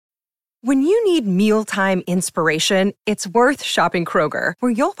When you need mealtime inspiration, it's worth shopping Kroger,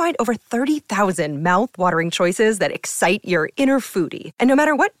 where you'll find over 30,000 mouth-watering choices that excite your inner foodie. And no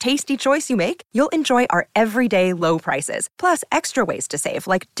matter what tasty choice you make, you'll enjoy our everyday low prices, plus extra ways to save,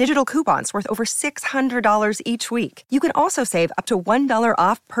 like digital coupons worth over $600 each week. You can also save up to $1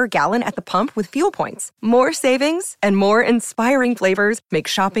 off per gallon at the pump with fuel points. More savings and more inspiring flavors make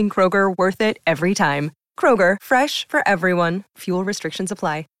shopping Kroger worth it every time. Kroger, fresh for everyone. Fuel restrictions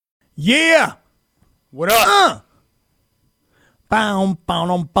apply. Yeah. What up? Bow,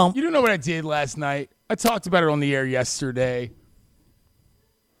 bow, bow. You don't know what I did last night. I talked about it on the air yesterday.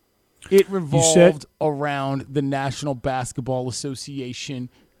 It revolved around the National Basketball Association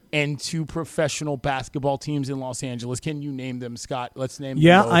and 2 professional basketball teams in Los Angeles. Can you name them, Scott? Let's name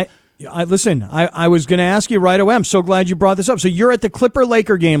them. Yeah, listen, I was going to ask you right away. I'm so glad you brought this up. So you're at the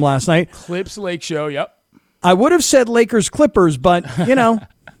Clipper-Laker game last night. Clips Lake Show, yep. I would have said Lakers-Clippers, but, you know,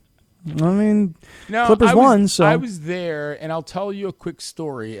 I mean, no, Clippers won. So I was there, and I'll tell you a quick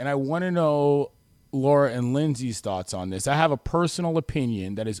story, and I want to know Laura and Lindsay's thoughts on this. I have a personal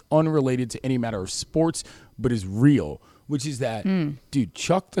opinion that is unrelated to any matter of sports, but is real, which is that, dude,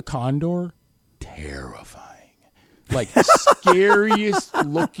 Chuck the Condor, terrifying. Like, scariest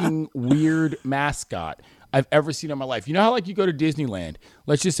looking weird mascot I've ever seen in my life. You know how, like, you go to Disneyland?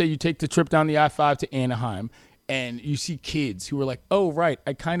 Let's just say you take the trip down the I-5 to Anaheim, and you see kids who are like, oh, right,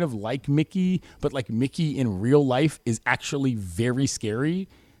 I kind of like Mickey, but, like, Mickey in real life is actually very scary.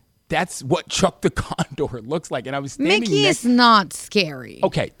 That's what Chuck the Condor looks like. And I was standing Mickey is not scary.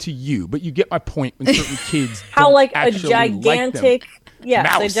 Okay, to you, but you get my point when certain kids how don't like a actually gigantic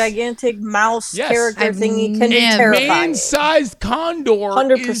like a gigantic mouse Yes. character thingy can be a terrifying. man-sized condor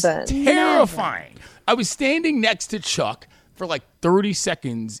 100%. is terrifying. I was standing next to Chuck for like 30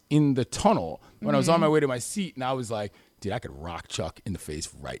 seconds in the tunnel when I was on my way to my seat, and I was like, dude, I could rock Chuck in the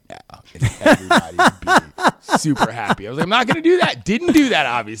face right now. And everybody would be super happy. I was like, I'm not going to do that. Didn't do that,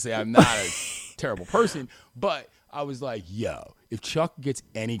 obviously. I'm not a terrible person. But I was like, yo, if Chuck gets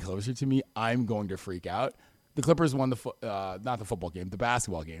any closer to me, I'm going to freak out. The Clippers won not the football game, the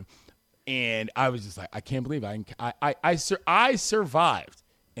basketball game. And I was just like, I can't believe I survived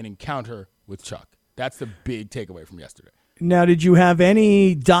an encounter with Chuck. That's the big takeaway from yesterday. Now, did you have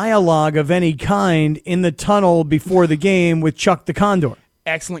any dialogue of any kind in the tunnel before the game with Chuck the Condor?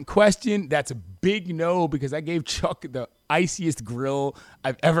 Excellent question. That's a big no, because I gave Chuck the iciest grill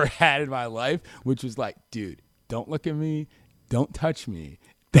I've ever had in my life, which was like, dude, don't look at me. Don't touch me.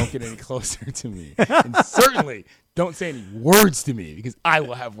 Don't get any closer to me. And certainly don't say any words to me, because I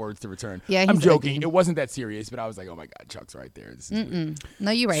will have words to return. Yeah, I'm joking. It wasn't that serious, but I was like, oh, my God, Chuck's right there. This is weird.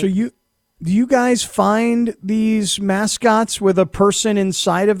 No, you're right. So do you guys find these mascots with a person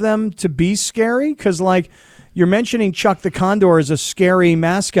inside of them to be scary? Because, like, you're mentioning Chuck the Condor as a scary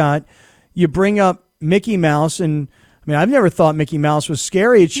mascot. You bring up Mickey Mouse, and, I mean, I've never thought Mickey Mouse was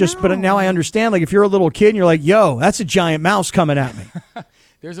scary. It's just, but now I understand, like, if you're a little kid and you're like, yo, that's a giant mouse coming at me.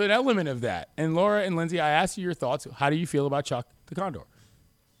 There's an element of that. And Laura and Lindsay, I asked you your thoughts. How do you feel about Chuck the Condor?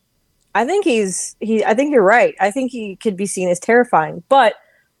 I think I think you're right. I think he could be seen as terrifying, but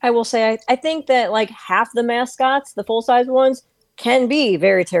I will say, I think that like half the mascots, the full-size ones, can be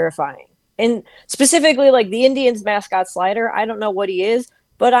very terrifying. And specifically like the Indians mascot Slider, I don't know what he is,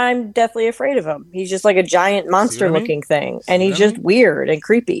 but I'm definitely afraid of him. He's just like a giant monster-looking thing, and he's just weird and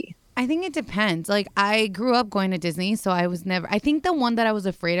creepy. I think it depends. Like, I grew up going to Disney, so I was never... I think the one that I was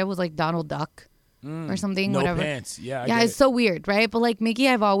afraid of was like Donald Duck or something, no whatever. Pants. Yeah, yeah, it's so weird, right? But like Mickey,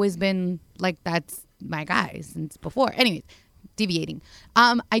 I've always been like, that's my guy since before. Anyways, deviating.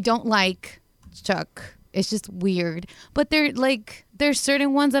 I don't like Chuck. It's just weird. But there's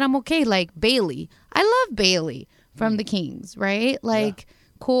certain ones that I'm okay, like Bailey. I love Bailey from the Kings, right? Like,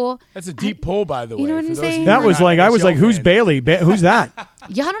 cool. That's a deep pull, by the way. You know what I'm saying? That was like, I was like, who's Bailey? Who's that?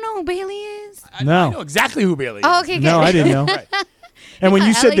 Y'all don't know who Bailey is? No. I know exactly who Bailey is. Oh, okay, good. No, I didn't know. Right. And when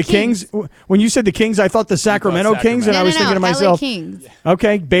you said LA the Kings, I thought the Sacramento Kings, and I was thinking to myself, LA Kings.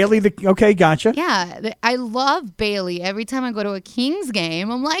 Okay, Bailey. Okay, gotcha. Yeah, I love Bailey. Every time I go to a Kings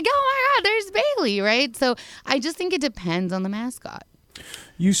game, I'm like, oh my God, there's Bailey, right? So I just think it depends on the mascot.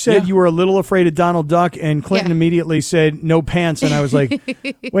 You said you were a little afraid of Donald Duck, and Clinton immediately said no pants, and I was like,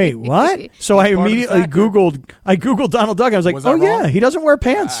 wait, what? So I immediately Googled Donald Duck. I was like, yeah, he doesn't wear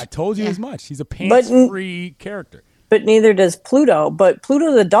pants. I told you as much. He's a pants-free character. But neither does Pluto. But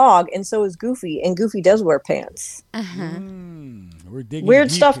Pluto's a dog, and so is Goofy, and Goofy does wear pants. We're digging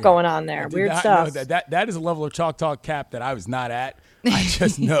weird stuff here. going on there. Weird stuff. That is a level of Chalk Talk Cap that I was not at. I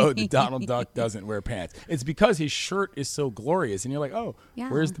just know that Donald Duck doesn't wear pants. It's because his shirt is so glorious, and you're like, oh,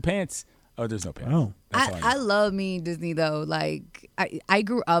 where's the pants? Oh, there's no pants. Oh. I love me Disney though. Like I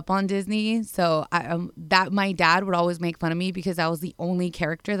grew up on Disney, so that my dad would always make fun of me because I was the only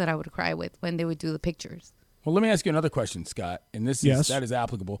character that I would cry with when they would do the pictures. Well, let me ask you another question, Scott, and that is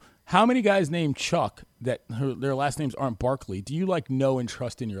applicable. How many guys named Chuck that their last names aren't Barkley do you know and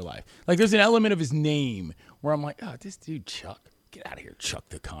trust in your life? Like, there's an element of his name where I'm like, oh, this dude Chuck, get out of here, Chuck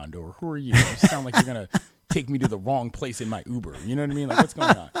the Condor. Who are you? You sound like you're gonna take me to the wrong place in my Uber. You know what I mean? Like, what's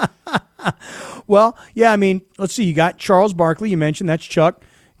going on? Well, yeah, I mean, let's see. You got Charles Barkley. You mentioned that's Chuck.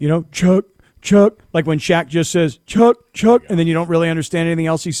 Chuck. Like when Shaq just says Chuck, and then you don't really understand anything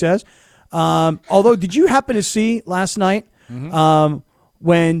else he says. Although, did you happen to see last night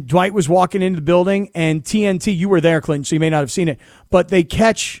when Dwight was walking into the building and TNT, you were there, Clinton, so you may not have seen it, but they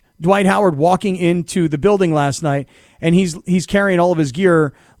catch Dwight Howard walking into the building last night, and he's carrying all of his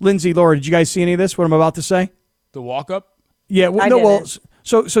gear. Lindsay, Laura, did you guys see any of this, what I'm about to say? The walk-up? Yeah,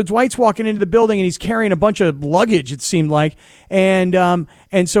 so Dwight's walking into the building and he's carrying a bunch of luggage, it seemed like, and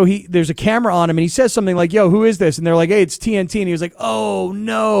so there's a camera on him and he says something like, "Yo, who is this?" And they're like, "Hey, it's TNT." And he was like, "Oh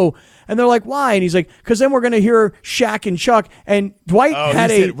no." And they're like, "Why?" And he's like, "Because then we're gonna hear Shaq and Chuck." And Dwight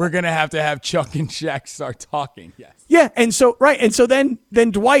said, "We're gonna have Chuck and Shaq start talking." Yes. Yeah, and so then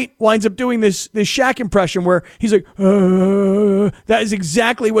Dwight winds up doing this Shaq impression where he's like, that is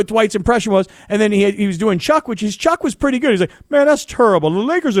exactly what Dwight's impression was. And then he was doing Chuck, Chuck was pretty good. He's like, "Man, that's terrible. The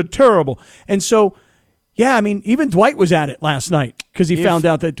Lakers are terrible." And so, yeah, I mean, even Dwight was at it last night because he found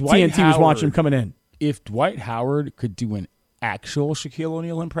out that TNT was watching him coming in. If Dwight Howard could do an actual Shaquille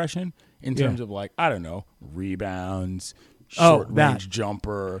O'Neal impression in terms of I don't know, rebounds, short-range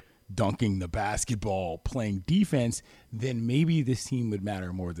jumper, dunking the basketball, playing defense, then maybe this team would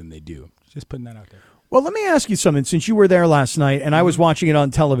matter more than they do. Just putting that out there. Well, let me ask you something. Since you were there last night and I was watching it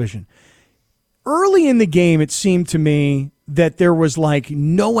on television, early in the game, it seemed to me that there was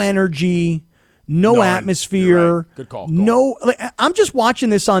no energy, no atmosphere. Right. Good call. I'm just watching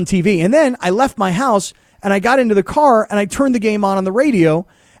this on TV. And then I left my house and I got into the car and I turned the game on the radio.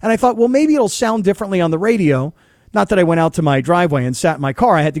 And I thought, well, maybe it'll sound differently on the radio. Not that I went out to my driveway and sat in my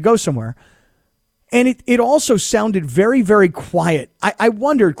car. I had to go somewhere. And it also sounded very, very quiet. I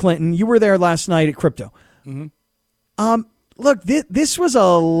wondered, Clinton, you were there last night at Crypto. Mm-hmm. Look, this was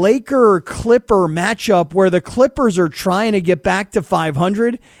a Laker-Clipper matchup where the Clippers are trying to get back to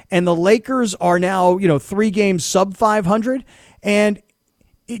 500, and the Lakers are now, 3 games sub 500. And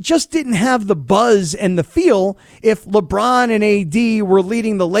it just didn't have the buzz and the feel if LeBron and AD were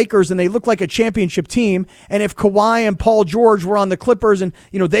leading the Lakers and they looked like a championship team, and if Kawhi and Paul George were on the Clippers and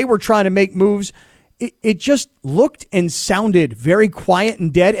they were trying to make moves. It just looked and sounded very quiet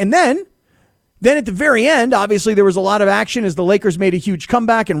and dead. And then at the very end, obviously there was a lot of action as the Lakers made a huge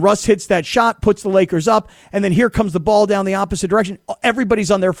comeback and Russ hits that shot, puts the Lakers up, and then here comes the ball down the opposite direction.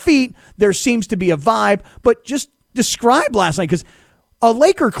 Everybody's on their feet. There seems to be a vibe, but just describe last night, because a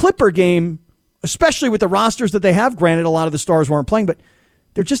Laker-Clipper game, especially with the rosters that they have, granted a lot of the stars weren't playing, but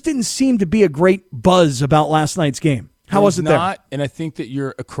there just didn't seem to be a great buzz about last night's game. How was it there? And I think that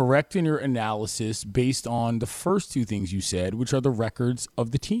you're correct in your analysis based on the first two things you said, which are the records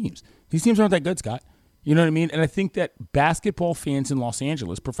of the teams. These teams aren't that good, Scott. You know what I mean? And I think that basketball fans in Los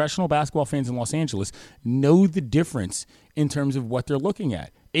Angeles, professional basketball fans in Los Angeles, know the difference in terms of what they're looking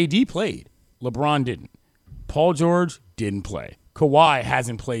at. AD played. LeBron didn't. Paul George didn't play. Kawhi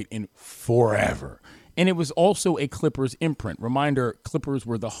hasn't played in forever. And it was also a Clippers imprint. Reminder, Clippers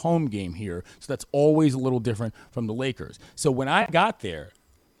were the home game here, so that's always a little different from the Lakers. So when I got there,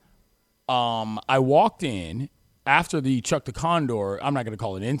 I walked in after the Chuck the Condor, I'm not going to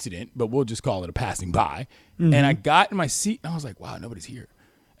call it an incident, but we'll just call it a passing by. Mm-hmm. And I got in my seat, and I was like, wow, nobody's here.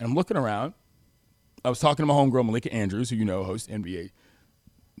 And I'm looking around. I was talking to my homegirl, Malika Andrews, who hosts NBA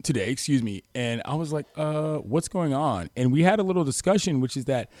Today, and I was like, what's going on? And we had a little discussion, which is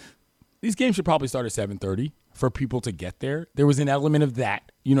that these games should probably start at 7:30 for people to get there. There was an element of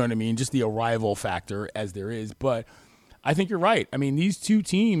that, you know what I mean? Just the arrival factor as there is. But I think you're right. I mean, these two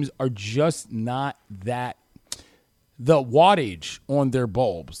teams are just not that. The wattage on their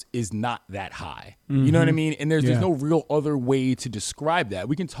bulbs is not that high. Mm-hmm. You know what I mean? And there's no real other way to describe that.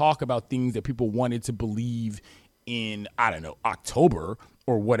 We can talk about things that people wanted to believe in, I don't know, October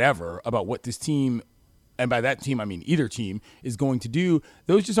or whatever about what this team, and by that team, I mean either team, is going to do.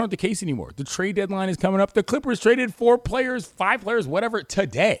 Those just aren't the case anymore. The trade deadline is coming up. The Clippers traded 4 players, 5 players, whatever,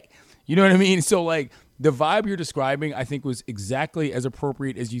 today. You know what I mean? So, the vibe you're describing, I think, was exactly as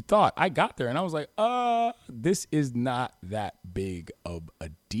appropriate as you thought. I got there and I was like, this is not that big of a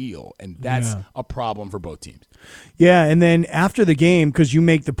deal. And that's a problem for both teams. Yeah, and then after the game, because you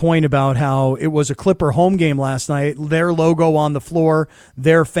make the point about how it was a Clipper home game last night, their logo on the floor,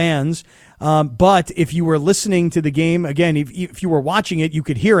 their fans. But if you were listening to the game, again, if you were watching it, you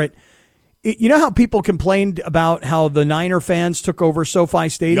could hear it. You know how people complained about how the Niner fans took over SoFi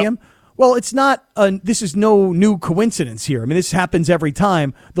Stadium? Yep. Well, it's not. This is no new coincidence here. I mean, this happens every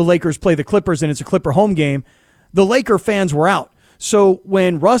time the Lakers play the Clippers and it's a Clipper home game. The Laker fans were out. So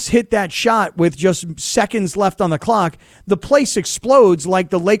when Russ hit that shot with just seconds left on the clock, the place explodes like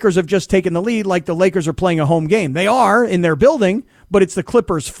the Lakers have just taken the lead, like the Lakers are playing a home game. They are in their building, but it's the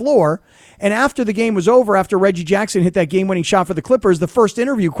Clippers' floor. And after the game was over, after Reggie Jackson hit that game-winning shot for the Clippers, the first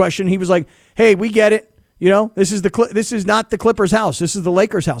interview question, he was like, hey, we get it. You know, this is not the Clippers' house. This is the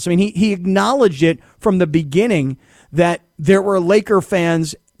Lakers' house. I mean, he acknowledged it from the beginning that there were Laker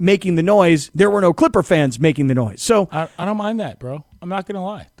fans making the noise. There were no Clipper fans making the noise. So I don't mind that, bro. I'm not going to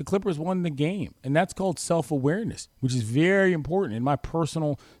lie. The Clippers won the game, and that's called self-awareness, which is very important in my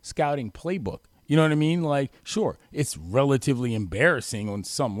personal scouting playbook. You know what I mean? Like, sure, it's relatively embarrassing on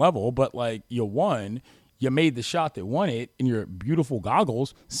some level, but, like, you won. You made the shot that won it in your beautiful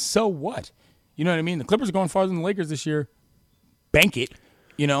goggles. So what? You know what I mean? The Clippers are going farther than the Lakers this year. Bank it,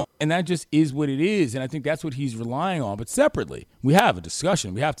 you know, and that just is what it is, and I think that's what he's relying on. But separately, we have a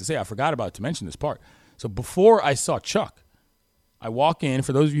discussion. We have to say, I forgot to mention this part. So before I saw Chuck, I walk in.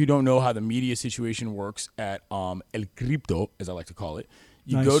 For those of you who don't know how the media situation works at El Crypto, as I like to call it,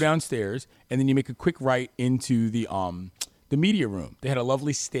 you go downstairs, and then you make a quick right into the media room. They had a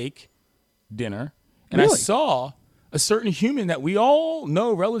lovely steak dinner, and really? I saw a certain human that we all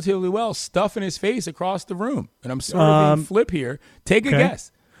know relatively well stuffing his face across the room. And I'm sort of being flip here. Take a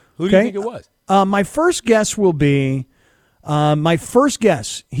guess. Who do you think it was? My first guess will be,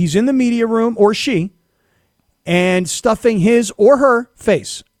 he's in the media room, or she, and stuffing his or her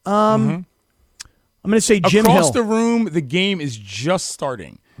face. I'm going to say Jim Hill. Across the room, the game is just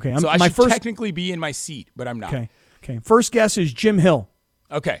starting. Okay, so I should technically be in my seat, but I'm not. Okay. First guess is Jim Hill.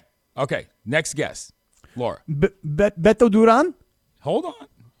 Okay. Next guess, Laura. Beto Duran? Hold on.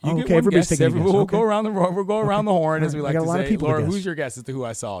 Everybody's taking a guess. We'll go around the horn, as we like to say. Laura, to who's your guess as to who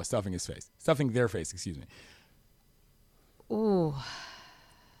I saw stuffing their face, excuse me. Ooh.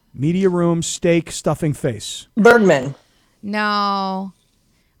 Media room, steak, stuffing face. Bergman. No.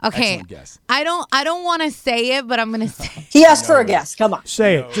 Okay. Excellent guess. I don't want to say it, but I'm going to say it. He asked for a guess. Come on.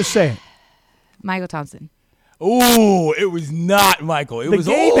 Say it. Just say it. Michael Thompson. Ooh, it was not Michael. It was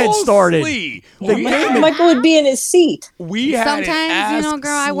the game had started. Michael would be in his seat. Sometimes,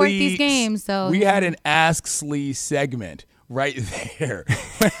 girl, I work these games, so we had an Ask Slee segment right there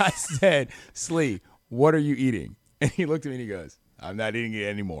when I said, Slee, what are you eating? And he looked at me and he goes, I'm not eating it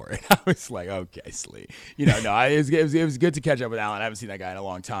anymore. And I was like, okay, Slee. It was good to catch up with Alan. I haven't seen that guy in a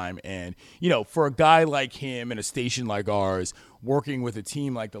long time. And, for a guy like him in a station like ours, working with a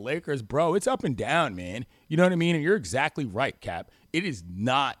team like the Lakers, bro, it's up and down, man. You know what I mean? And you're exactly right, Cap. It is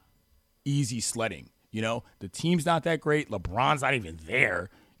not easy sledding. The team's not that great. LeBron's not even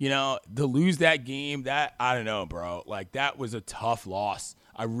there. To lose that game, I don't know, bro. Like, that was a tough loss.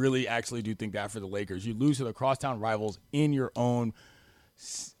 I really actually do think that for the Lakers. You lose to the crosstown rivals in your own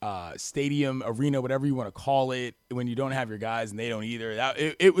stadium, arena, whatever you want to call it, when you don't have your guys and they don't either.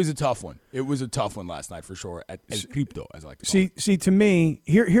 It was a tough one. It was a tough one last night for sure at El Crypto, as I like to call it. See, to me,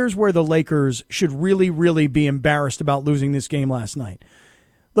 here's where the Lakers should really, really be embarrassed about losing this game last night.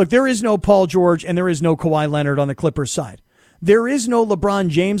 Look, there is no Paul George and there is no Kawhi Leonard on the Clippers side. There is no LeBron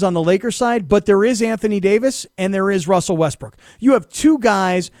James on the Lakers side, but there is Anthony Davis and there is Russell Westbrook. You have two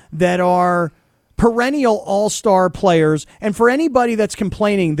guys that are perennial all-star players. And for anybody that's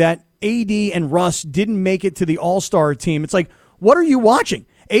complaining that AD and Russ didn't make it to the all-star team, it's like, what are you watching?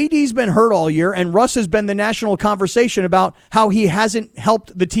 AD's been hurt all year, and Russ has been the national conversation about how he hasn't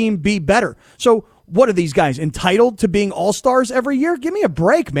helped the team be better. So what are these guys, entitled to being all-stars every year? Give me a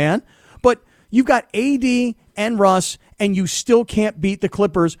break, man. But you've got AD and Russ, and you still can't beat the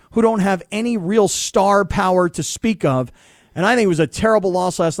Clippers, who don't have any real star power to speak of. And I think it was a terrible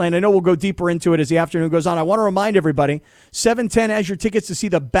loss last night. I know we'll go deeper into it as the afternoon goes on. I want to remind everybody, 710 has your tickets to see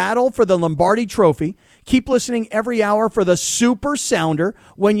the battle for the Lombardi Trophy. Keep listening every hour for the Super Sounder.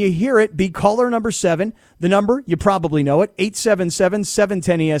 When you hear it, be caller number 7. The number, you probably know it,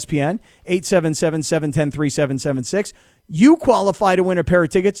 877-710-ESPN, 877-710-3776. You qualify to win a pair of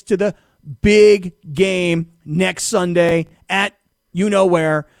tickets to the big game next Sunday at You know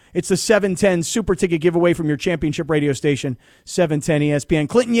where. It's the 710 Super Ticket giveaway from your championship radio station, 710 ESPN.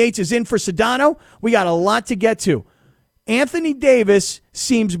 Clinton Yates is in for Sedano. We got a lot to get to. Anthony Davis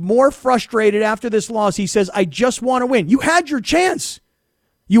seems more frustrated after this loss. He says, I just want to win. You had your chance.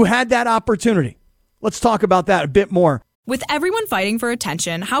 You had that opportunity. Let's talk about that a bit more. With everyone fighting for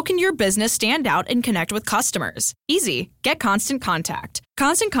attention, how can your business stand out and connect with customers? Easy. Get Constant Contact.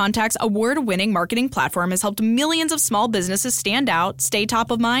 Constant Contact's award-winning marketing platform has helped millions of small businesses stand out, stay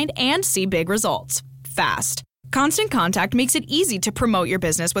top of mind, and see big results fast. Constant Contact makes it easy to promote your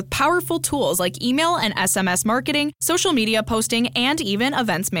business with powerful tools like email and SMS marketing, social media posting, and even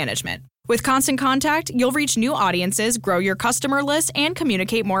events management. With Constant Contact, you'll reach new audiences, grow your customer list, and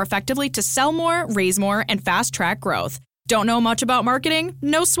communicate more effectively to sell more, raise more, and fast-track growth. Don't know much about marketing?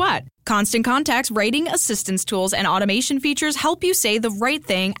 No sweat. Constant Contact's writing assistance tools and automation features help you say the right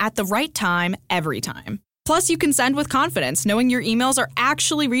thing at the right time, every time. Plus, you can send with confidence, knowing your emails are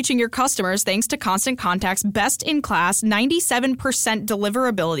actually reaching your customers thanks to Constant Contact's best-in-class 97%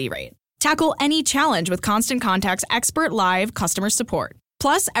 deliverability rate. Tackle any challenge with Constant Contact's expert live customer support.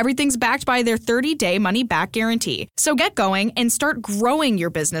 Plus, everything's backed by their 30-day money-back guarantee. So get going and start growing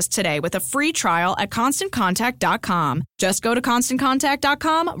your business today with a free trial at ConstantContact.com. Just go to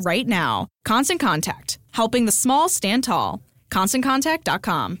ConstantContact.com right now. Constant Contact, helping the small stand tall.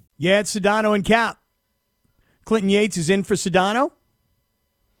 ConstantContact.com. Yeah, it's Sedano and Cap. Clinton Yates is in for Sedano.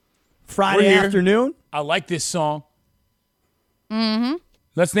 Friday afternoon. I like this song. Mm-hmm.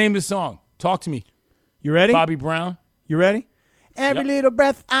 Let's name the song. Talk to me. You ready? Bobby Brown. You ready? Every little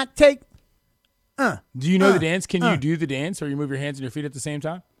breath I take. Do you know the dance? Can you do the dance or you move your hands and your feet at the same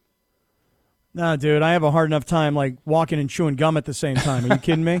time? No, dude, I have a hard enough time like walking and chewing gum at the same time. Are you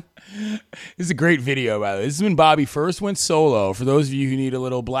kidding me? This is a great video, by the way. This is when Bobby first went solo. For those of you who need a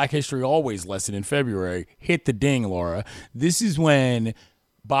little Black History Always lesson in February, hit the ding, Laura. This is when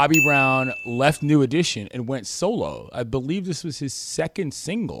Bobby Brown left New Edition and went solo. I believe this was his second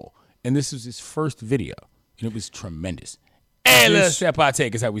single, and this was his first video, and it was tremendous. And let's step I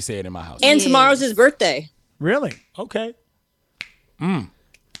take is how we say it in my house. And tomorrow's his birthday. Really? Okay. Got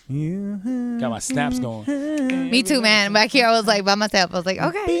my snaps going. Me too, man. Back here, I was like by myself. I was like,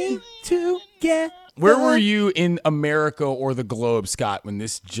 okay. Where were you in America or the globe, Scott, when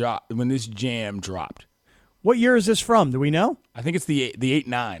this jam dropped? What year is this from? Do we know? I think it's the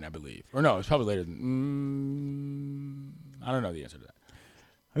 8-9, I believe. Or no, it's probably later than. I don't know the answer to that.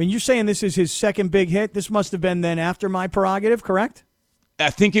 I mean, you're saying this is his second big hit. This must have been then after My Prerogative, correct? I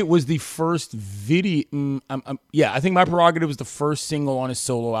think it was the first video. Yeah, I think My Prerogative was the first single on his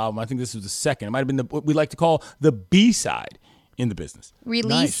solo album. I think this was the second. It might have been what we like to call the B-side in the business.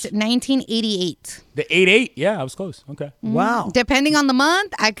 Released 1988. The 8-8? Yeah, I was close. Okay. Wow. Depending on the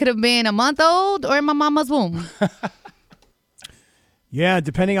month, I could have been a month old or in my mama's womb. Yeah,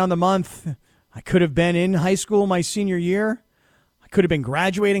 depending on the month, I could have been in high school my senior year. I could have been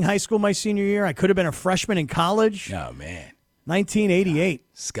graduating high school my senior year. I could have been a freshman in college. Oh, man. 1988.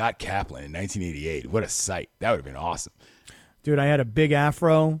 Scott Kaplan in 1988. What a sight. That would have been awesome. Dude, I had a big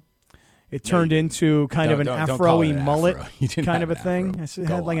afro. It turned into kind of an afro-y mullet kind of a thing. I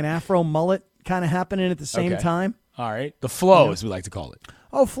had like an afro mullet kind of happening at the same time. All right. The flow, as we like to call it.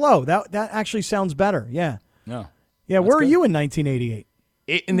 Oh, flow. That actually sounds better. Yeah. No. Yeah, where were you in 1988?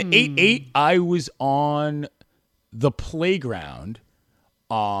 In the 8-8, I was on the playground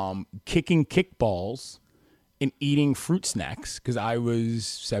kicking kickballs and eating fruit snacks because I was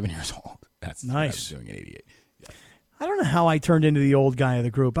 7 years old. That's nice. What I was doing in 88. Yeah. I don't know how I turned into the old guy of the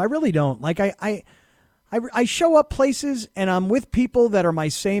group. I really don't. Like I show up places and I'm with people that are my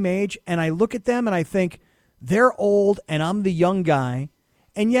same age and I look at them and I think they're old and I'm the young guy,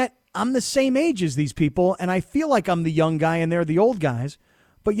 and yet I'm the same age as these people and I feel like I'm the young guy and they're the old guys.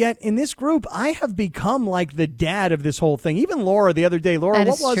 But yet in this group, I have become like the dad of this whole thing. Even Laura the other day. Laura, that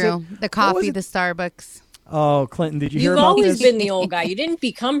what is was true. it? The coffee, the Starbucks. Oh, Clinton, did you hear You've about this? always been the old guy. You didn't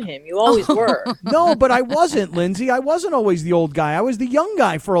become him. You always were. No, but I wasn't, Lindsay. I wasn't always the old guy. I was the young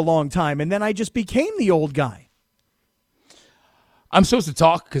guy for a long time, and then I just became the old guy. I'm supposed to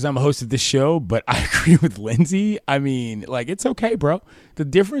talk because I'm a host of this show, but I agree with Lindsay. I mean, like, it's okay, bro. The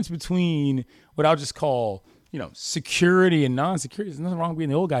difference between what I'll just call, security and non-security, there's nothing wrong with being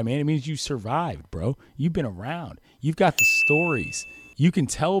the old guy, man. It means you survived, bro. You've been around. You've got the stories. You can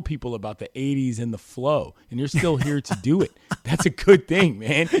tell people about the 80s and the flow, and you're still here to do it. That's a good thing,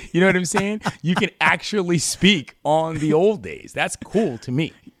 man. You know what I'm saying? You can actually speak on the old days. That's cool to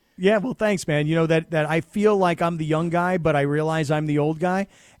me. Yeah, well, thanks, man. You know, that I feel like I'm the young guy, but I realize I'm the old guy.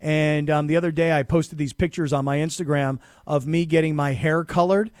 And the other day I posted these pictures on my Instagram of me getting my hair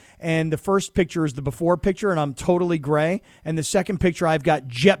colored. And the first picture is the before picture, and I'm totally gray. And the second picture, I've got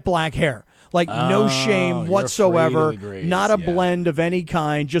jet black hair. Like, no shame whatsoever. Not a blend of any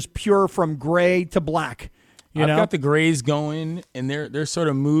kind, just pure from gray to black. I've got the grays going, and they're sort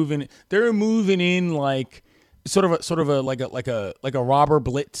of moving. They're moving in like sort of a robber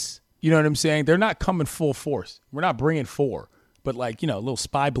blitz. You know what I'm saying? They're not coming full force. We're not bringing 4, but like, a little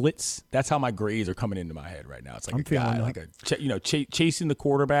spy blitz. That's how my grays are coming into my head right now. It's like chasing the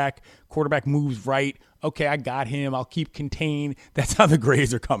quarterback. Quarterback moves right. Okay, I got him. I'll keep contained. That's how the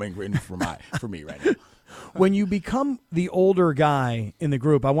grays are coming in for me right now. When you become the older guy in the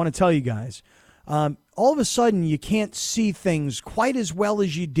group, I want to tell you guys, all of a sudden you can't see things quite as well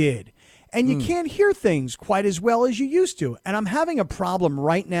as you did. And you can't hear things quite as well as you used to. And I'm having a problem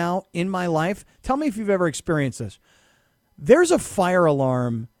right now in my life. Tell me if you've ever experienced this. There's a fire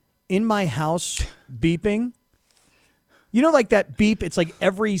alarm in my house beeping. You know, like that beep, it's like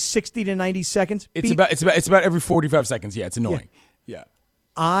every 60 to 90 seconds. It's about every 45 seconds. Yeah, it's annoying. Yeah.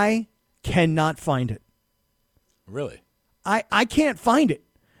 I cannot find it. Really? I can't find it.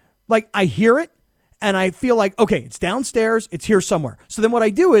 Like, I hear it. And I feel like, okay, it's downstairs. It's here somewhere. So then what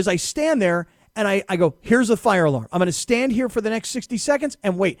I do is I stand there and I go, here's the fire alarm. I'm going to stand here for the next 60 seconds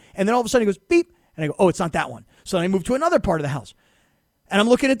and wait. And then all of a sudden it goes beep. And I go, oh, it's not that one. So then I move to another part of the house. And I'm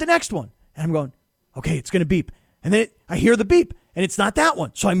looking at the next one. And I'm going, okay, it's going to beep. And then I hear the beep. And it's not that one.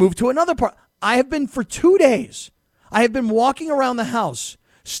 So I move to another part. I have been for 2 days. I have been walking around the house,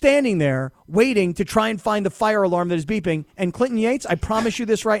 standing there, waiting to try and find the fire alarm that is beeping. And Clinton Yates, I promise you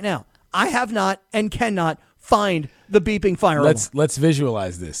this right now. I have not and cannot find the beeping fire alarm. Let's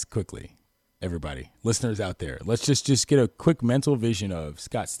visualize this quickly, everybody. Listeners out there, let's just get a quick mental vision of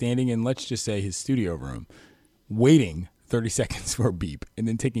Scott standing in, let's just say, his studio room, waiting 30 seconds for a beep, and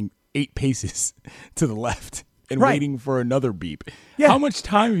then taking 8 paces to the left and waiting for another beep. Yeah. How much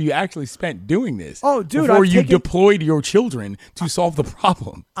time have you actually spent doing this? Oh, dude, before you deployed your children to solve the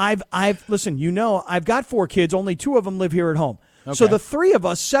problem? Listen, I've got 4 kids. Only 2 of them live here at home. Okay. So the 3 of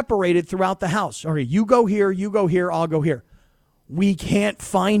us separated throughout the house. All right, you go here, I'll go here. We can't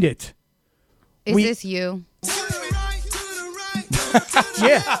find it. Is this you?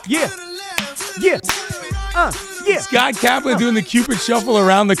 Yeah. Yeah. Scott Kaplan doing the Cupid shuffle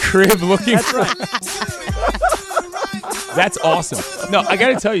around the crib looking. That's right. That's awesome. No, I got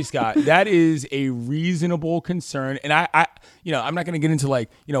to tell you, Scott, that is a reasonable concern. And I'm not going to get into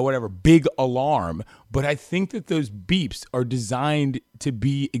whatever big alarm, but I think that those beeps are designed to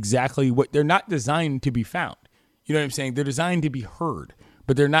be exactly what they're not designed to be found. You know what I'm saying? They're designed to be heard,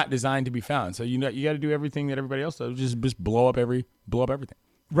 but they're not designed to be found. So you got to do everything that everybody else does. Just blow up everything.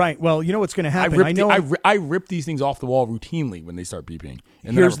 Right. Well, you know what's going to happen. I rip these things off the wall routinely when they start beeping,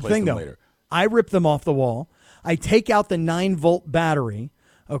 and here's then I replace the thing, them though. later. I rip them off the wall. I take out the 9-volt battery,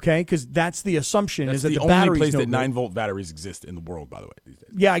 okay, because that's the assumption is that the battery's only place no that good. 9-volt batteries exist in the world, by the way, these days.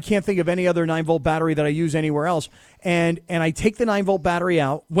 Yeah, I can't think of any other 9-volt battery that I use anywhere else. And I take the 9-volt battery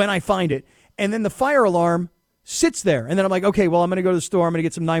out when I find it, and then the fire alarm sits there. And then I'm like, okay, well, I'm going to go to the store. I'm going to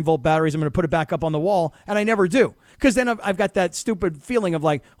get some 9-volt batteries. I'm going to put it back up on the wall, and I never do. Because then I've got that stupid feeling of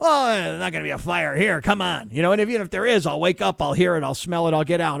like, oh, there's not going to be a fire here. Come on. And even if there is, I'll wake up, I'll hear it, I'll smell it, I'll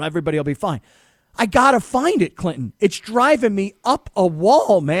get out. Everybody will be fine. I got to find it, Clinton. It's driving me up a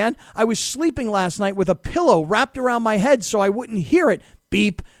wall, man. I was sleeping last night with a pillow wrapped around my head so I wouldn't hear it.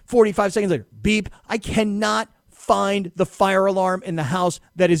 Beep. 45 seconds later, beep. I cannot find the fire alarm in the house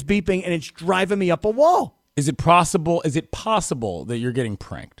that is beeping, and it's driving me up a wall. Is it possible that you're getting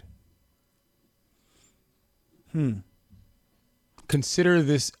pranked? Consider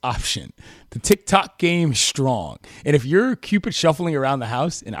this option. The TikTok game is strong. And if you're Cupid shuffling around the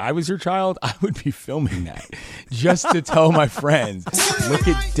house and I was your child, I would be filming that just to tell my friends, look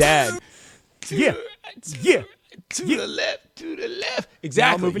at dad. To the left.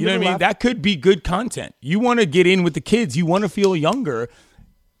 Exactly. You know what I mean? That could be good content. You want to get in with the kids. You want to feel younger.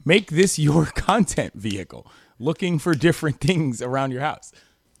 Make this your content vehicle, looking for different things around your house.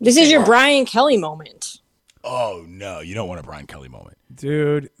 This is your Brian Kelly moment. Oh, no, you don't want a Brian Kelly moment.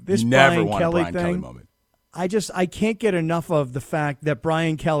 Dude, this Never Brian want Kelly a Brian thing, Kelly moment. I can't get enough of the fact that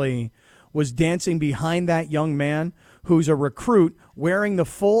Brian Kelly was dancing behind that young man who's a recruit wearing the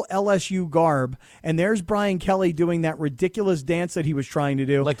full LSU garb, and there's Brian Kelly doing that ridiculous dance that he was trying to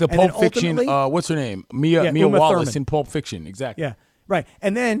do. Like the Pulp Fiction, what's her name? Mia Wallace Thurman. in Pulp Fiction, exactly. Yeah, right.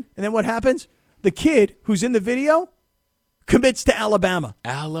 And then what happens? The kid who's in the video commits to Alabama.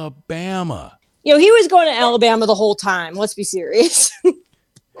 Alabama. He was going to Alabama the whole time. Let's be serious.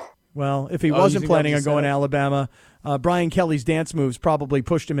 Well, if he wasn't think planning that on was a going to setup? Alabama, Brian Kelly's dance moves probably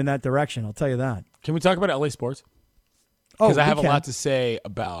pushed him in that direction. I'll tell you that. Can we talk about LA sports? Oh, Because I we have a can. lot to say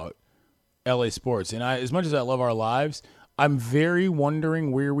about LA sports. And as much as I love our lives, I'm very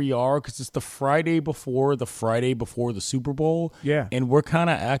wondering where we are because it's the Friday before the Super Bowl. Yeah. And we're kind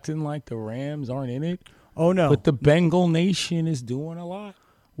of acting like the Rams aren't in it. Oh, no. But the Bengal Nation is doing a lot.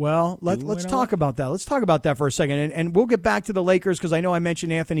 Well, let's talk about that. Let's talk about that for a second, and we'll get back to the Lakers because I know I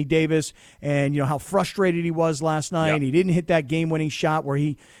mentioned Anthony Davis and how frustrated he was last night. Yep. He didn't hit that game-winning shot where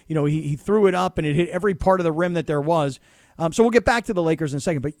he threw it up and it hit every part of the rim that there was. So we'll get back to the Lakers in a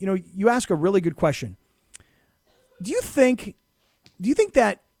second. But you ask a really good question. Do you think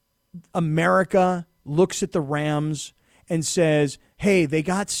that America looks at the Rams and says, "Hey, they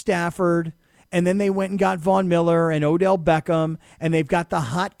got Stafford"? And then they went and got Von Miller and Odell Beckham, and they've got the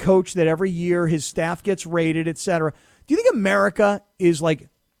hot coach that every year his staff gets rated, et cetera. Do you think America is like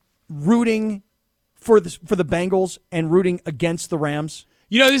rooting for the Bengals and rooting against the Rams?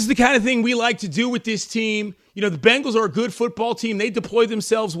 This is the kind of thing we like to do with this team. The Bengals are a good football team. They deploy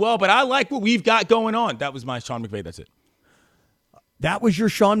themselves well, but I like what we've got going on. That was my Sean McVay. That's it. That was your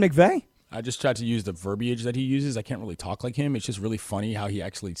Sean McVay? I just tried to use the verbiage that he uses. I can't really talk like him. It's just really funny how he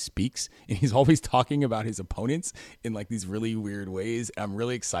actually speaks. And he's always talking about his opponents in like these really weird ways. I'm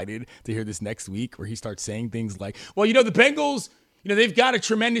really excited to hear this next week where he starts saying things like, well, the Bengals, they've got a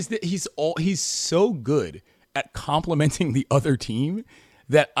tremendous, he's so good at complimenting the other team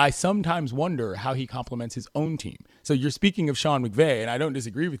that I sometimes wonder how he compliments his own team. So you're speaking of Sean McVay, and I don't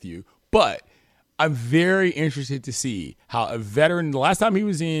disagree with you, but I'm very interested to see how a veteran, the last time he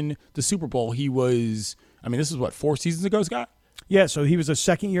was in the Super Bowl, this is what, 4 seasons ago, Scott? Yeah, so he was a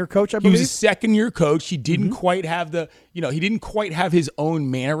second-year coach, I He believe? was a second-year coach. He didn't quite have he didn't quite have his own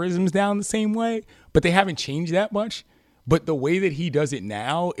mannerisms down the same way, but they haven't changed that much. But the way that he does it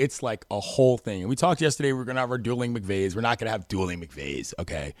now, it's like a whole thing. And we talked yesterday, we're going to have our dueling McVays. We're not going to have dueling McVays,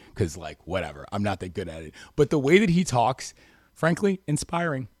 okay? Because, whatever. I'm not that good at it. But the way that he talks, frankly,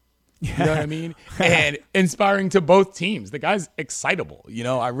 inspiring. You know what I mean? And inspiring to both teams. The guy's excitable.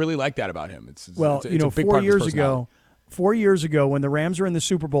 I really like that about him. It's a big part of his personality. 4 years ago, when the Rams were in the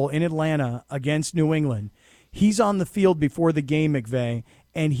Super Bowl in Atlanta against New England, he's on the field before the game, McVay,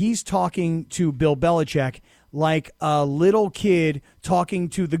 and he's talking to Bill Belichick like a little kid talking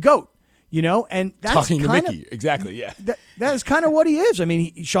to the GOAT. And that's talking to Mickey. Exactly, yeah. That is kind of what he is.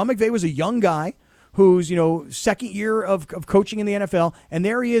 Sean McVay was a young guy who's, second year of coaching in the NFL, and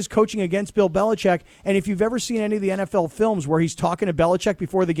there he is coaching against Bill Belichick. And if you've ever seen any of the NFL films where he's talking to Belichick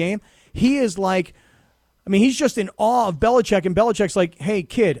before the game, he is like, he's just in awe of Belichick, and Belichick's like, "Hey,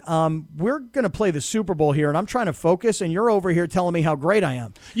 kid, we're going to play the Super Bowl here, and I'm trying to focus, and you're over here telling me how great I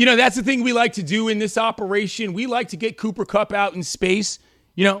am." That's the thing we like to do in this operation. We like to get Cooper Kupp out in space.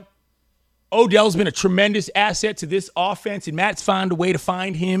 Odell's been a tremendous asset to this offense, and Matt's found a way to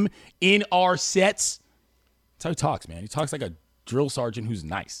find him in our sets. That's how he talks, man. He talks like a drill sergeant who's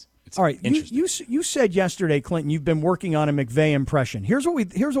nice. It's all right. Interesting. You said yesterday, Clinton, you've been working on a McVay impression. Here's what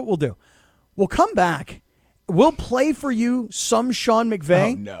we'll do. We'll come back. We'll play for you some Sean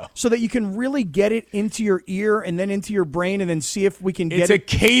McVay so that you can really get it into your ear and then into your brain and then see if we can get it. It's a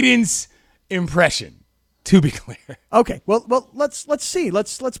cadence impression. To be clear. Okay. Well, let's see.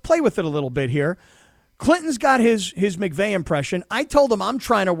 Let's play with it a little bit here. Clinton's got his McVay impression. I told him I'm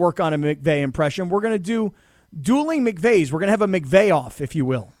trying to work on a McVay impression. We're going to do dueling McVays. We're going to have a McVay off, if you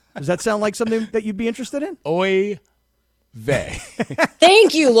will. Does that sound like something that you'd be interested in? Oy vey.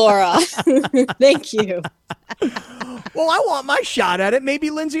 Thank you, Laura. Thank you. Well, I want my shot at it.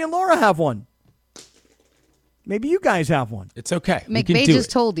 Maybe Lindsay and Laura have one. Maybe you guys have one. It's okay. McVay just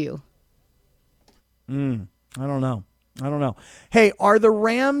told you. I don't know. Hey, are the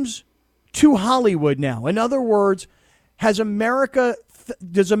Rams too Hollywood now? In other words, does America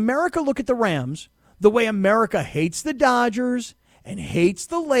look at the Rams the way America hates the Dodgers and hates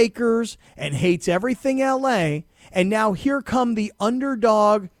the Lakers and hates everything LA? And now here come the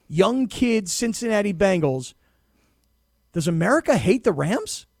underdog, young kids, Cincinnati Bengals. Does America hate the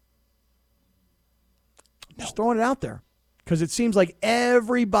Rams? No. Just throwing it out there. Because it seems like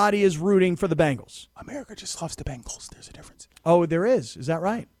everybody is rooting for the Bengals. America just loves the Bengals. There's a difference. Oh, there is. Is that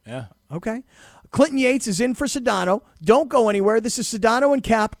right? Yeah. Okay. Clinton Yates is in for Sedano. Don't go anywhere. This is Sedano and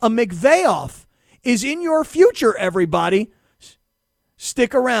Cap. A McVay off is in your future, everybody.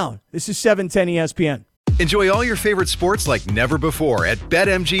 Stick around. This is 710 ESPN. Enjoy all your favorite sports like never before at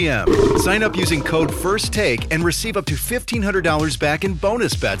BetMGM. Sign up using code FIRSTTAKE and receive up to $1,500 back in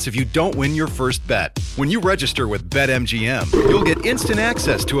bonus bets if you don't win your first bet. When you register with BetMGM, you'll get instant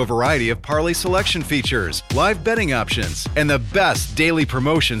access to a variety of parlay selection features, live betting options, and the best daily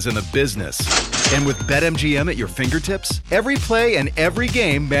promotions in the business. And with BetMGM at your fingertips, every play and every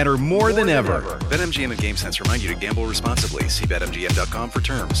game matter more than ever. BetMGM and GameSense remind you to gamble responsibly. See BetMGM.com for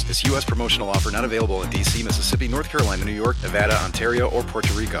terms. This U.S. promotional offer not available in D.C., Mississippi, North Carolina, New York, Nevada, Ontario, or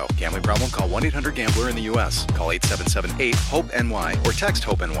Puerto Rico. Gambling problem? Call 1-800-GAMBLER in the U.S. Call 877-8-HOPE-NY or text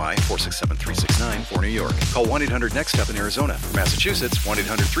HOPE-NY 467-369 for New York. Call 1-800-NEXT-STEP in Arizona. For Massachusetts,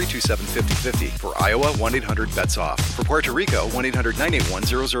 1-800-327-5050. For Iowa, 1-800-BETS-OFF. For Puerto Rico,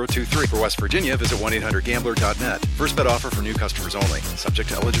 1-800-981-0023. For West Virginia, visit 1-800-GAMBLER.net. First bet offer for new customers only. Subject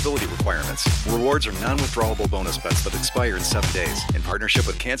to eligibility requirements. Rewards are non-withdrawable bonus bets that expire in 7 days. In partnership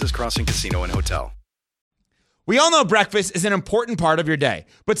with Kansas Crossing Casino and Hotel. We all know breakfast is an important part of your day,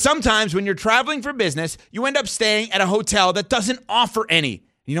 but sometimes when you're traveling for business, you end up staying at a hotel that doesn't offer any.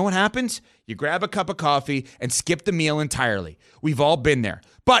 You know what happens? You grab a cup of coffee and skip the meal entirely. We've all been there.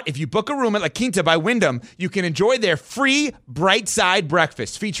 But if you book a room at La Quinta by Wyndham, you can enjoy their free Bright Side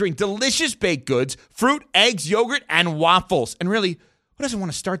breakfast featuring delicious baked goods, fruit, eggs, yogurt, and waffles. And really, who doesn't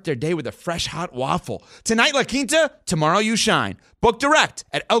want to start their day with a fresh hot waffle? Tonight, La Quinta, tomorrow you shine. Book direct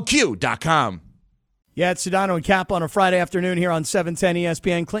at LQ.com. Yeah, it's Sedano and Cap on a Friday afternoon here on 710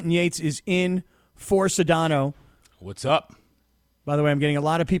 ESPN. Clinton Yates is in for Sedano. What's up? By the way, I'm getting a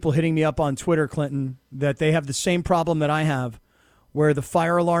lot of people hitting me up on Twitter, Clinton, that they have the same problem that I have, where the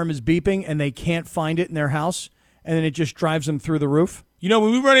fire alarm is beeping and they can't find it in their house, and then it just drives them through the roof. You know,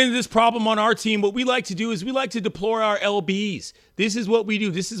 when we run into this problem on our team, what we like to do is we like to deploy our LBs. This is what we do.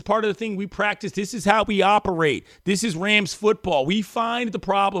 This is part of the thing we practice. This is how we operate. This is Rams football. We find the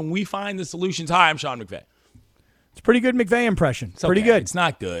problem. We find the solutions. Hi, I'm Sean McVay. It's a pretty good McVay impression. It's pretty okay. good. It's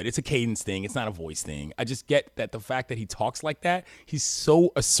not good. It's a cadence thing. It's not a voice thing. I just get that the fact that he talks like that, he's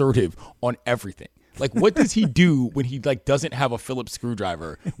so assertive on everything. Like, what does he do when he doesn't have a Phillips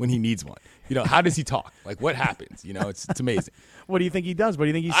screwdriver when he needs one? You know, how does he talk? Like, what happens? You know, it's amazing. What do you think he does? What do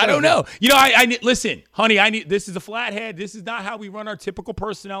you think he says? I don't know. You know, I listen, honey. This is a flathead. This is not how we run our typical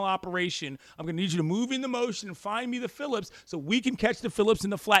personnel operation. I'm going to need you to move in the motion and find me the Phillips so we can catch the Phillips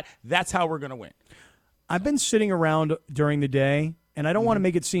in the flat. That's how we're going to win. I've been sitting around during the day, and I don't want to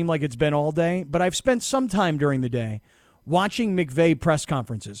make it seem like it's been all day, but I've spent some time during the day watching McVay press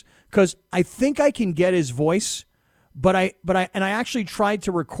conferences because I think I can get his voice, but I actually tried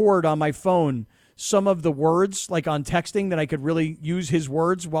to record on my phone some of the words, like on texting, that I could really use his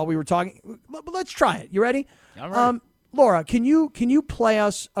words while we were talking. But let's try it. You ready? All right. Laura, can you play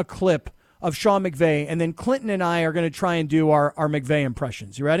us a clip of Sean McVay, and then Clinton and I are going to try and do our McVay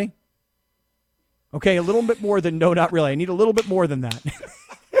impressions. You ready? Okay, a little bit more than no, not really. I need a little bit more than that.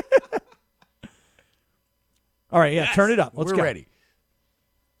 All right, yeah, yes, turn it up. Let's go. We're ready.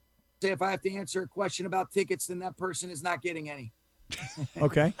 If I have to answer a question about tickets, then that person is not getting any.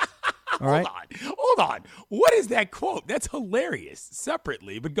 Okay. All right. Hold on. What is that quote? That's hilarious.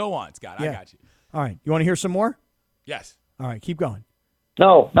 Separately, but go on, Scott. Yeah. I got you. All right. You want to hear some more? Yes. All right, keep going.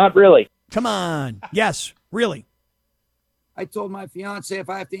 No, not really. Come on. Yes, really. I told my fiance if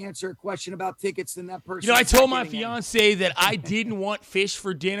I have to answer a question about tickets, then that person. You know, I told my fiance that I didn't want fish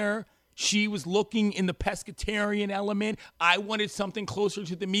for dinner. She was looking in the pescatarian element. I wanted something closer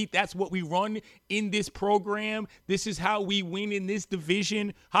to the meat. That's what we run in this program. This is how we win in this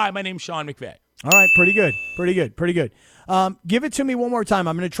division. Hi, my name's Sean McVay. All right, pretty good. Give it to me one more time.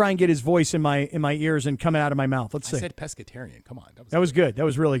 I'm going to try and get his voice in my ears and coming out of my mouth. Let's see. I said pescatarian. Come on. That was good. That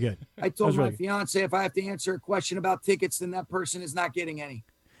was really good. I told my fiance if I have to answer a question about tickets, then that person is not getting any.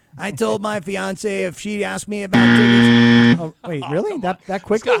 I told my fiance if she'd ask me about tickets. Oh, wait, really? That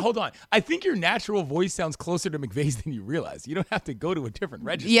quickly? Scott, hold on. I think your natural voice sounds closer to McVay's than you realize. You don't have to go to a different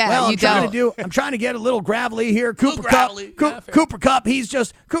register. Yeah, well, you I'm trying to get a little gravelly here. Cooper gravelly. Cup. Cooper Cup.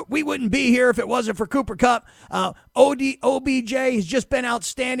 We wouldn't be here if it wasn't for Cooper Cup. OBJ has just been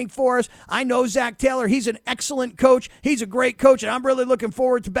outstanding for us. I know Zach Taylor. He's an excellent coach. He's a great coach, and I'm really looking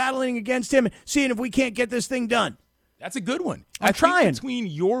forward to battling against him and seeing if we can't get this thing done. That's a good one. I'm trying. Think between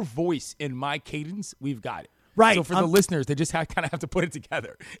your voice and my cadence, we've got it. Right. So for the listeners, they just kind of have to put it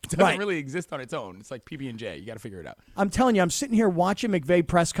together. It doesn't Right. really exist on its own. It's like PB&J. You got to figure it out. I'm telling you, I'm sitting here watching McVay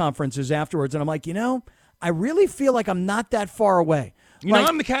press conferences afterwards, and I'm like, I really feel like I'm not that far away. You know,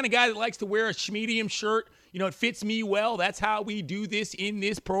 I'm the kind of guy that likes to wear a schmedium shirt. You know, it fits me well. That's how we do this in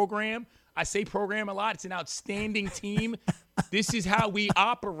this program. I say program a lot. It's an outstanding team. This is how we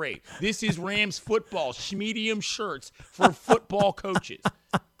operate. This is Rams football, schmedium shirts for football coaches.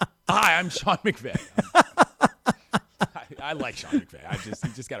 Hi, I'm Sean McVay. I like Sean McVay.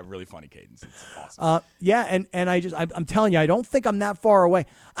 He just got a really funny cadence. It's awesome. I'm telling you, I don't think I'm that far away.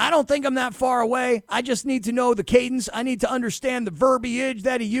 I just need to know the cadence. I need to understand the verbiage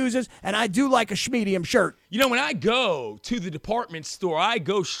that he uses, and I do like a schmedium shirt. You know, when I go to the department store, I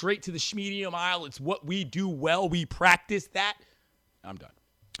go straight to the schmedium aisle. It's what we do well. We practice that. I'm done.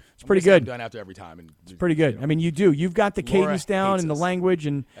 It's pretty good. I'm done after every time. It's pretty good. I mean, you do. You've got the cadence down and the language.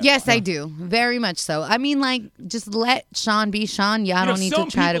 And yes, I do. Very much so. I mean, like, just let Sean be Sean. Y'all don't need to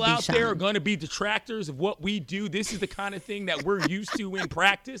try to be Sean. Some people out there are going to be detractors of what we do. This is the kind of thing that we're used to in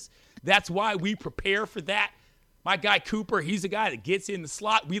practice. That's why we prepare for that. My guy Cooper, he's a guy that gets in the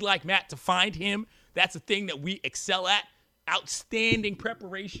slot. We like Matt to find him. That's a thing that we excel at. Outstanding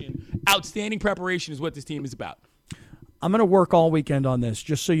preparation. Outstanding preparation is what this team is about. I'm going to work all weekend on this,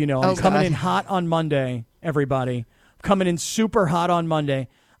 just so you know. I'm coming in hot on Monday, everybody. I'm coming in super hot on Monday.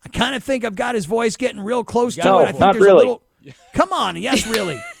 I kind of think I've got his voice getting real close to it. I think not there's really. a little. Come on, yes,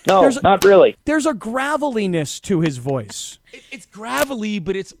 really. No, not really. There's a graveliness to his voice. It's gravelly,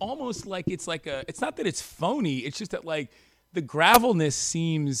 but it's almost like it's not that it's phony. It's just that, like, the gravelness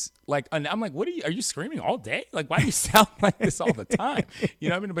seems like, I'm like, are you screaming all day? Like, why do you sound like this all the time? You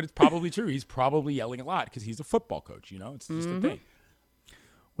know what I mean? But it's probably true. He's probably yelling a lot because he's a football coach, you know? It's just a thing.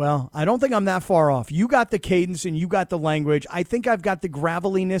 Well, I don't think I'm that far off. You got the cadence and you got the language. I think I've got the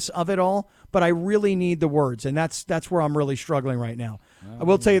graveliness of it all, but I really need the words, and that's where I'm really struggling right now. I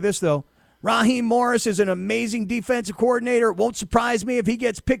will tell you this, though. Raheem Morris is an amazing defensive coordinator. It won't surprise me if he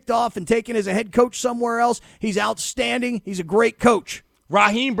gets picked off and taken as a head coach somewhere else. He's outstanding. He's a great coach.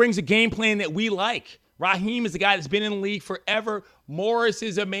 Raheem brings a game plan that we like. Raheem is a guy that's been in the league forever. Morris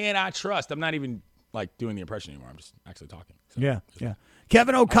is a man I trust. I'm not even, like, doing the impression anymore. I'm just actually talking. So, yeah.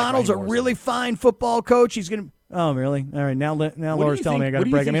 Kevin O'Connell's a really fine football coach. He's going to – oh, really? All right, now Laura's telling me I got to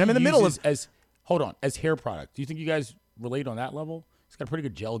break. I mean, I'm in the middle of – hold on, as hair product. Do you think you guys relate on that level? He's got a pretty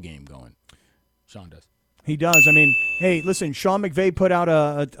good gel game going. Sean does. He does. I mean, hey, listen, Sean McVay put out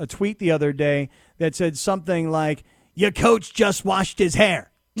a tweet the other day that said something like, your coach just washed his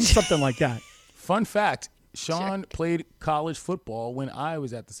hair. Something like that. Fun fact, Sean played college football when I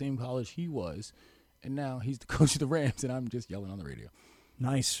was at the same college he was, and now he's the coach of the Rams, and I'm just yelling on the radio.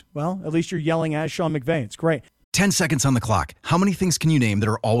 Nice. Well, at least you're yelling as Sean McVay. It's great. 10 seconds on the clock. How many things can you name that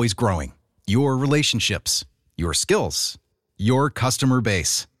are always growing? Your relationships, your skills, your customer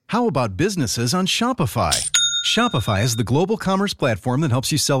base. How about businesses on Shopify? Shopify is the global commerce platform that helps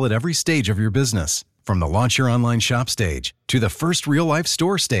you sell at every stage of your business. From the launch your online shop stage, to the first real-life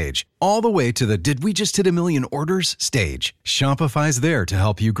store stage, all the way to the did we just hit a million orders stage. Shopify's there to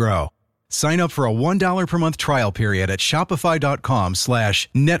help you grow. Sign up for a $1 per month trial period at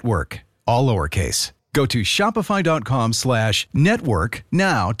shopify.com/network, all lowercase. Go to shopify.com/network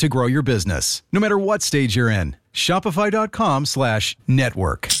now to grow your business, no matter what stage you're in.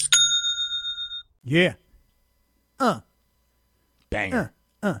 Shopify.com/network. Yeah. Banger.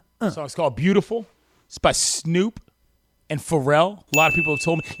 The song's called Beautiful. It's by Snoop and Pharrell. A lot of people have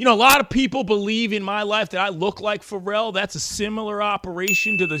told me. You know, a lot of people believe in my life that I look like Pharrell. That's a similar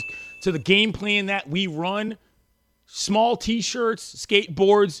operation to the game plan that we run. Small T-shirts,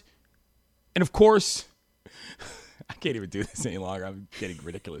 skateboards, and of course, I can't even do this any longer. I'm getting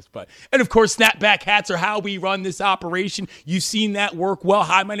ridiculous. And of course, snapback hats are how we run this operation. You've seen that work well.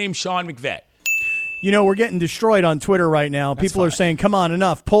 Hi, my name's Sean McVay. You know, we're getting destroyed on Twitter right now. People are saying, come on,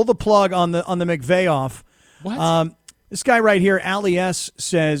 enough. Pull the plug on the McVay off. What? This guy right here, Ali S.,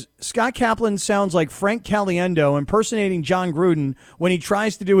 says, Scott Kaplan sounds like Frank Caliendo impersonating John Gruden when he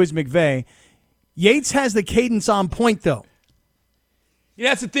tries to do his McVay. Yates has the cadence on point, though. Yeah,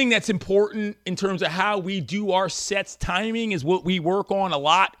 that's the thing that's important in terms of how we do our sets. Timing is what we work on a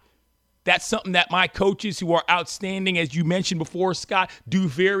lot. That's something that my coaches, who are outstanding, as you mentioned before, Scott, do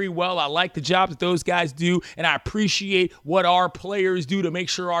very well. I like the job that those guys do, and I appreciate what our players do to make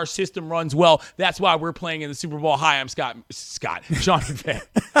sure our system runs well. That's why we're playing in the Super Bowl. Hi, I'm Sean McVay.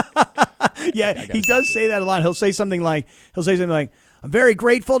 Yeah, he does say that a lot. He'll say something like, I'm very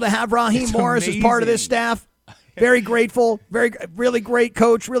grateful to have Raheem Morris as part of this staff. Very grateful. Really great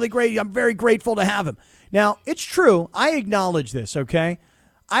coach. Really great. I'm very grateful to have him. Now, it's true. I acknowledge this, okay?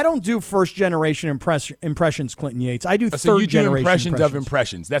 I don't do first-generation impressions, Clinton Yates. I do third-generation impressions of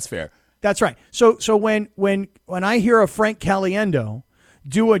impressions. That's fair. That's right. So when I hear a Frank Caliendo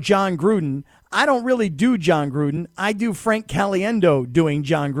do a John Gruden, I don't really do John Gruden. I do Frank Caliendo doing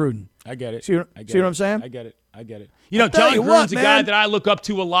John Gruden. I get it. See what I'm saying? I get it. You know, John Gruden's a guy that I look up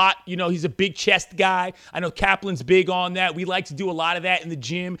to a lot. You know, he's a big chest guy. I know Kaplan's big on that. We like to do a lot of that in the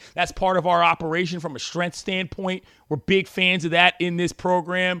gym. That's part of our operation from a strength standpoint. We're big fans of that in this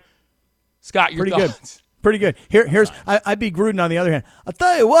program. Scott, your thoughts? Pretty good. I'd be Gruden on the other hand. I'll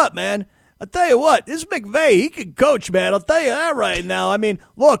tell you what, man. This McVay, he can coach, man. I'll tell you that right now. I mean,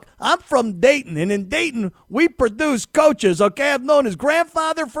 look, I'm from Dayton, and in Dayton, we produce coaches, okay? I've known his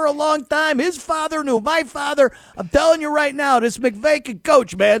grandfather for a long time. His father knew my father. I'm telling you right now, this McVay can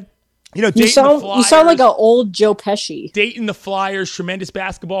coach, man. You know, you sound like an old Joe Pesci. Dayton the Flyers, tremendous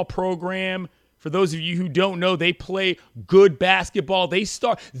basketball program. For those of you who don't know, they play good basketball. They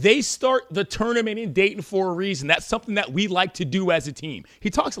start the tournament in Dayton for a reason. That's something that we like to do as a team. He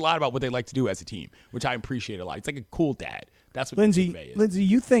talks a lot about what they like to do as a team, which I appreciate a lot. He's like a cool dad. That's what Lindsay is. Lindsay,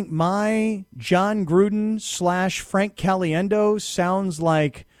 you think my John Gruden / Frank Caliendo sounds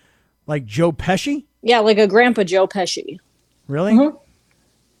like Joe Pesci? Yeah, like a Grandpa Joe Pesci. Really? Mm-hmm.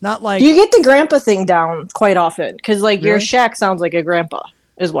 Not like you get the grandpa thing down quite often because your Shaq sounds like a grandpa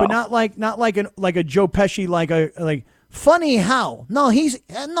as well. But not like a Joe Pesci, like funny how? No,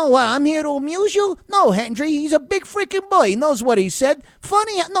 I'm here to amuse you. No, Hendry, he's a big freaking boy. He knows what he said.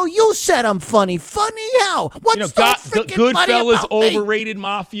 Funny? No, you said I'm funny. Funny how? What's so freaking funny Goodfellas, about me? overrated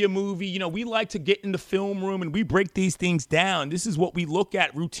mafia movie. We like to get in the film room and we break these things down. This is what we look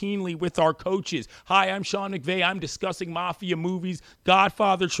at routinely with our coaches. Hi, I'm Sean McVay. I'm discussing mafia movies.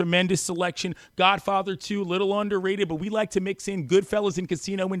 Godfather, tremendous selection. Godfather 2, little underrated, but we like to mix in Goodfellas and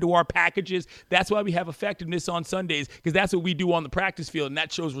Casino into our packages. That's why we have effectiveness on Sundays, because that's what we do on the practice field, and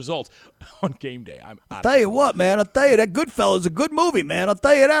that shows results on game day. I'll tell you what, man. I'll tell you, that Goodfellas is a good movie, man. I'll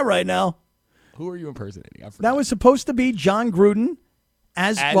tell you that right now. Who are you impersonating? That was supposed to be John Gruden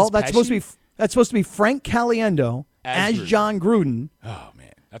as well. That's supposed to be Frank Caliendo as John Gruden. Oh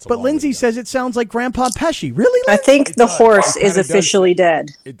man, that's. But Lindsay says it sounds like Grandpa Pesci. Really? Lindsay? I think the horse is officially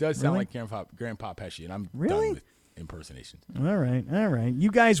dead. It does sound like Grandpa Pesci, and I'm done with impersonations. All right.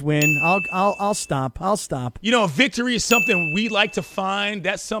 You guys win. I'll stop. A victory is something we like to find.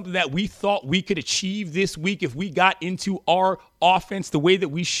 That's something that we thought we could achieve this week if we got into our offense the way that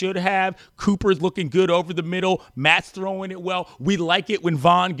we should have. Cooper's looking good over the middle. Matt's throwing it well. We like it when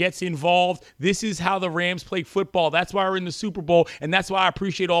Vaughn gets involved. This is how the Rams play football. That's why we're in the Super Bowl, and that's why I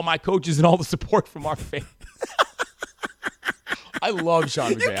appreciate all my coaches and all the support from our fans. I love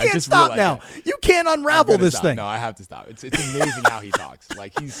Sean McVay. You can't stop now. You can't unravel this thing. No, I have to stop. It's amazing how he talks.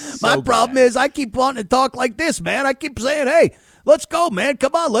 Like he's so My problem is I keep wanting to talk like this, man. I keep saying, hey, let's go, man.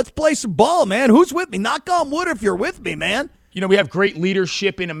 Come on, let's play some ball, man. Who's with me? Knock on wood if you're with me, man. We have great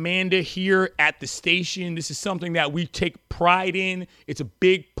leadership in Amanda here at the station. This is something that we take pride in. It's a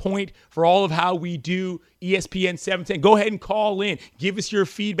big point for all of how we do ESPN 710. Go ahead and call in. Give us your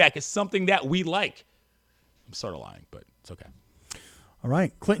feedback. It's something that we like. I'm sort of lying, but it's okay. All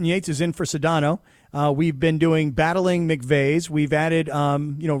right. Clinton Yates is in for Sedano. We've been doing battling McVays. We've added,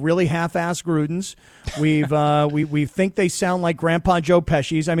 really half-assed Grudens. We think they sound like Grandpa Joe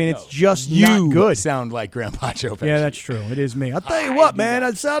Pesci's. I mean, it's just not good. You sound like Grandpa Joe Pesci. Yeah, that's true. It is me. I'll tell you what, man.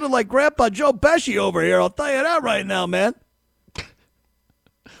 I sounded like Grandpa Joe Pesci over here. I'll tell you that right now, man.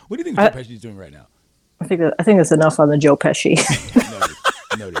 What do you think Joe Pesci's doing right now? I think that's enough on the Joe Pesci.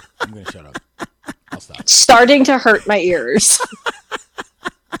 Noted. I'm going to shut up. I'll stop. Starting to hurt my ears.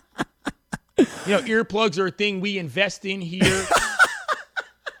 Earplugs are a thing we invest in here.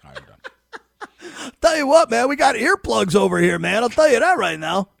 All right, I'm done. Tell you what, man, we got earplugs over here, man. I'll tell you that right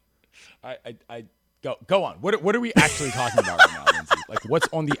now. I go on. What are we actually talking about right now, Lindsay? Like, what's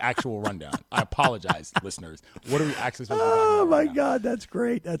on the actual rundown? I apologize, listeners. What are we actually supposed to be talking about? Oh my God, that's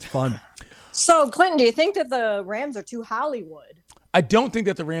great. That's fun. So, Clinton, do you think that the Rams are too Hollywood? I don't think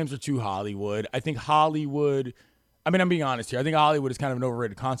that the Rams are too Hollywood. I think Hollywood. I'm being honest here. I think Hollywood is kind of an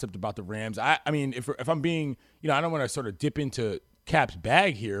overrated concept about the Rams. I mean, if I'm being, I don't want to sort of dip into Cap's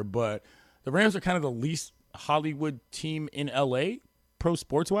bag here, but the Rams are kind of the least Hollywood team in LA, pro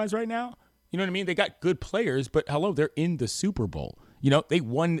sports-wise right now. You know what I mean? They got good players, but hello, they're in the Super Bowl. They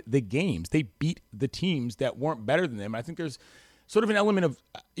won the games. They beat the teams that weren't better than them. I think there's sort of an element of,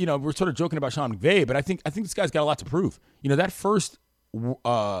 we're sort of joking about Sean McVay, but I think this guy's got a lot to prove. That first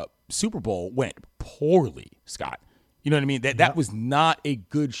Super Bowl went poorly, Scott. You know what I mean? That was not a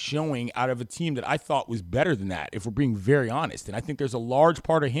good showing out of a team that I thought was better than that, if we're being very honest. And I think there's a large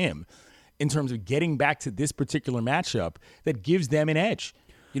part of him in terms of getting back to this particular matchup that gives them an edge.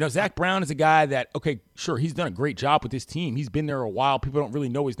 Zach Brown is a guy that, okay, sure, he's done a great job with this team. He's been there a while. People don't really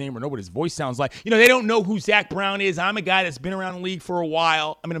know his name or know what his voice sounds like. They don't know who Zach Brown is. I'm a guy that's been around the league for a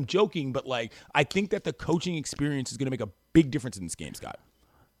while. I mean, I'm joking, but, I think that the coaching experience is going to make a big difference in this game, Scott.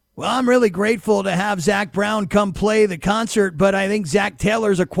 Well, I'm really grateful to have Zach Brown come play the concert, but I think Zach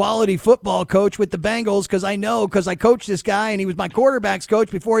Taylor's a quality football coach with the Bengals because I coached this guy and he was my quarterback's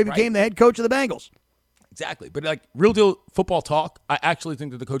coach before he became the head coach of the Bengals. Exactly. But like real deal football talk, I actually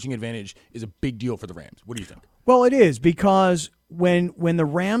think that the coaching advantage is a big deal for the Rams. What do you think? Well, it is, because when the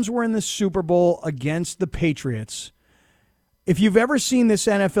Rams were in the Super Bowl against the Patriots, if you've ever seen this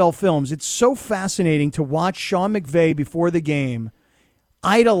NFL films, it's so fascinating to watch Sean McVay before the game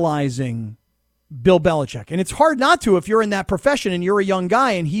idolizing Bill Belichick. And it's hard not to if you're in that profession and you're a young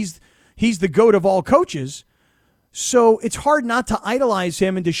guy and he's the GOAT of all coaches. So it's hard not to idolize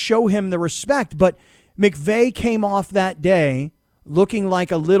him and to show him the respect. But McVay came off that day looking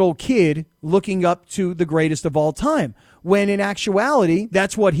like a little kid looking up to the greatest of all time, when in actuality,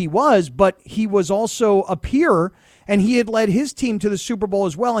 that's what he was. But he was also a peer, and he had led his team to the Super Bowl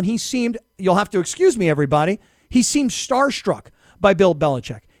as well. And he seemed, you'll have to excuse me, everybody, he seemed starstruck by Bill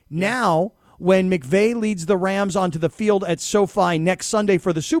Belichick. Now, when McVay leads the Rams onto the field at SoFi next Sunday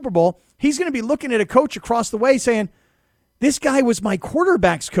for the Super Bowl, he's going to be looking at a coach across the way saying, this guy was my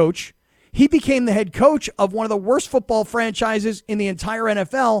quarterback's coach. He became the head coach of one of the worst football franchises in the entire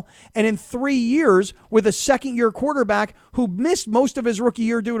NFL. And in 3 years, with a second-year quarterback who missed most of his rookie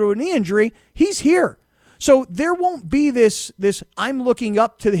year due to a knee injury, he's here. So there won't be this I'm looking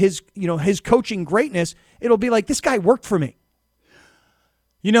up to his coaching greatness. It'll be like, this guy worked for me.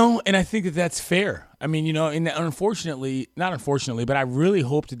 And I think that that's fair. I mean, and not unfortunately, but I really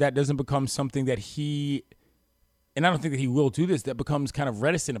hope that doesn't become something that he, and I don't think that he will do this, that becomes kind of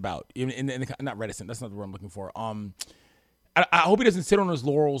reticent about. Not reticent, that's not the word I'm looking for. I hope he doesn't sit on his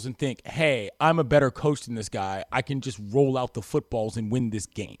laurels and think, hey, I'm a better coach than this guy. I can just roll out the footballs and win this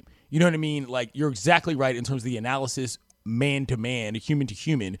game. You know what I mean? Like, you're exactly right in terms of the analysis, man to man, human to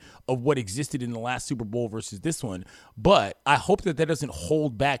human, of what existed in the last Super Bowl versus this one. But I hope that doesn't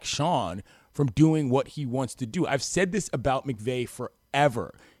hold back Sean from doing what he wants to do. I've said this about McVay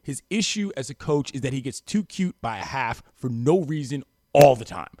forever. His issue as a coach is that he gets too cute by a half for no reason all the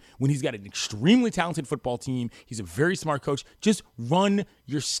time. When he's got an extremely talented football team, he's a very smart coach. Just run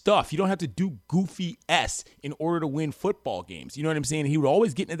your stuff. You don't have to do goofy S in order to win football games. You know what I'm saying? He would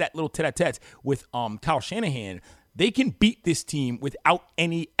always get into that little tete-a-tete with Kyle Shanahan. They can beat this team without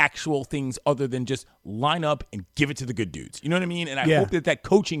any actual things other than just line up and give it to the good dudes. You know what I mean? And I hope that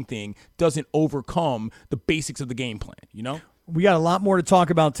coaching thing doesn't overcome the basics of the game plan, We got a lot more to talk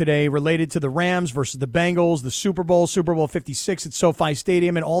about today related to the Rams versus the Bengals, the Super Bowl 56 at SoFi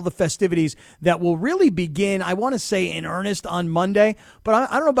Stadium, and all the festivities that will really begin, I want to say, in earnest on Monday. But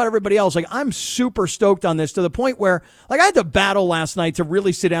I don't know about everybody else. Like, I'm super stoked on this, to the point where, like, I had to battle last night to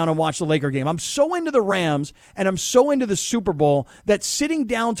really sit down and watch the Laker game. I'm so into the Rams and I'm so into the Super Bowl that sitting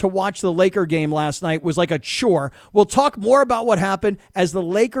down to watch the Laker game last night was like a chore. We'll talk more about what happened as the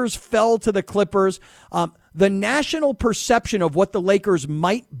Lakers fell to the Clippers. The national perception of what the Lakers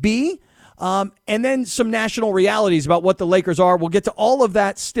might be, and then some national realities about what the Lakers are. We'll get to all of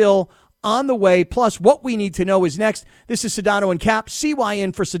that still on the way. Plus, what we need to know is next. This is Sedano and Cap,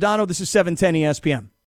 CYN for Sedano. This is 710 ESPN.